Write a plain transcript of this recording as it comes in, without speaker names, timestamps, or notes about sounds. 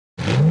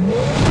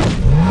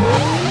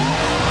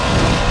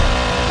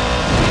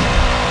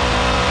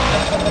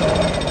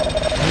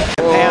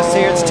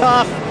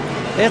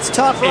It's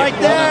tough right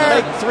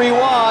there. Make 3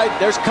 wide.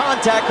 There's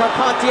contact.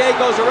 Carpentier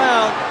goes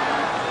around.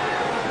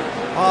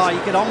 Oh,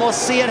 you can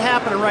almost see it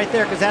happening right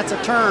there because that's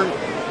a turn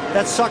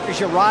that suckers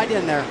you right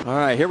in there. All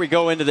right, here we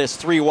go into this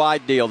 3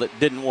 wide deal that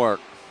didn't work.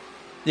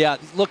 Yeah,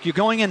 look, you're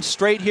going in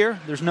straight here.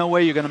 There's no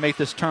way you're going to make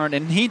this turn,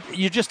 and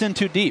you're just in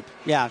too deep.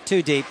 Yeah,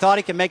 too deep. Thought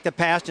he could make the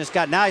pass,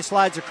 now he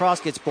slides across,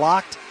 gets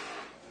blocked.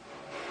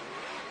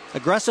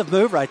 Aggressive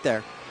move right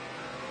there.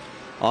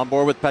 On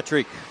board with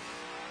Patrick.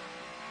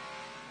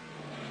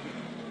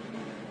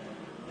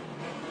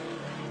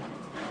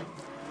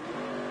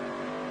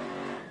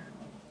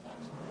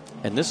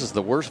 And this is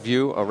the worst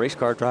view a race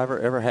car driver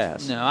ever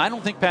has. No, I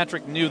don't think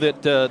Patrick knew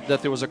that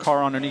that there was a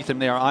car underneath him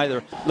there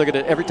either. Look at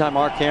it. Every time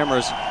our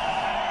cameras,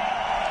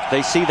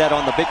 they see that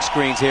on the big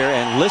screens here,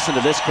 and listen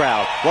to this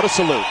crowd. What a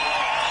salute.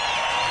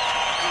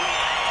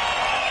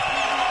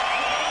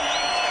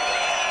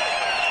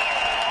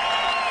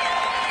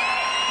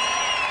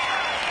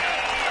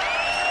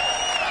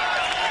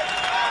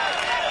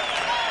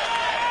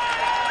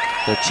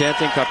 They're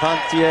chanting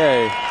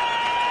Carpentier.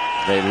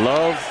 They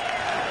love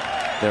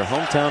their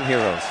hometown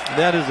heroes.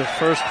 That is a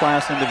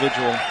first-class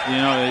individual.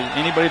 You know,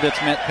 anybody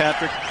that's met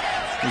Patrick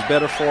is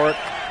better for it.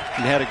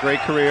 He had a great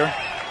career.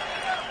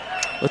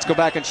 Let's go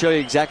back and show you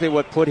exactly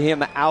what put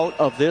him out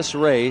of this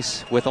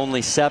race with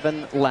only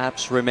 7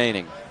 laps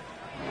remaining.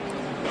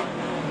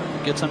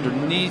 Gets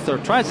underneath, or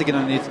tries to get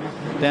underneath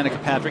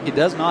Danica Patrick. He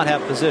does not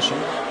have position.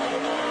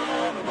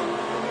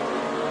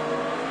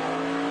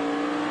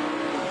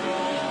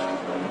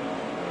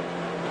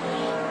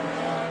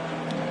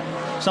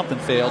 Something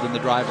failed in the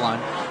drive line.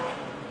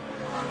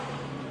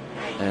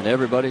 And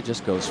everybody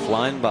just goes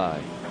flying by.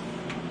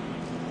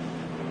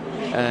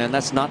 And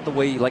that's not the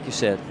way, like you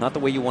said, not the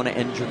way you want to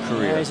end your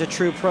career. Yeah, he's a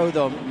true pro,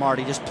 though,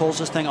 Marty. Just pulls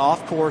this thing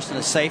off course in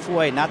a safe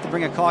way, not to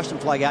bring a caution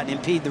flag out and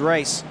impede the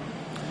race.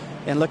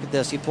 And look at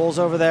this. He pulls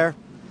over there.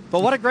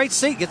 But what a great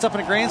seat. Gets up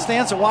in a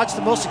grandstand to watch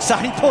the most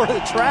exciting part of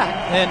the track.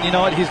 And you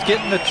know what? He's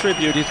getting the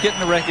tribute. He's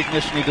getting the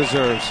recognition he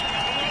deserves.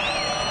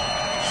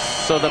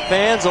 So the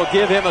fans will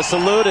give him a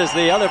salute as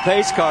the other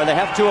pace car, they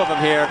have 2 of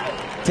them here,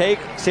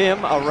 takes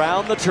him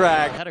around the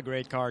track. Had a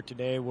great car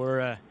today.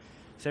 We're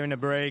saving the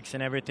brakes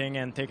and everything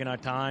and taking our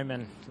time,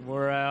 and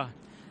we're out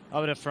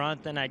of the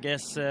front, and I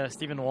guess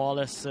Stephen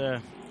Wallace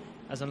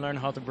hasn't learned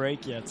how to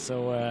brake yet,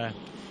 so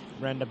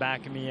ran the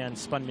back of me and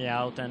spun me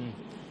out, and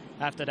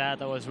after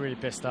that I was really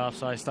pissed off,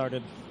 so I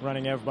started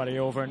running everybody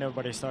over and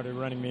everybody started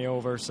running me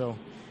over, so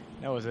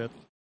that was it.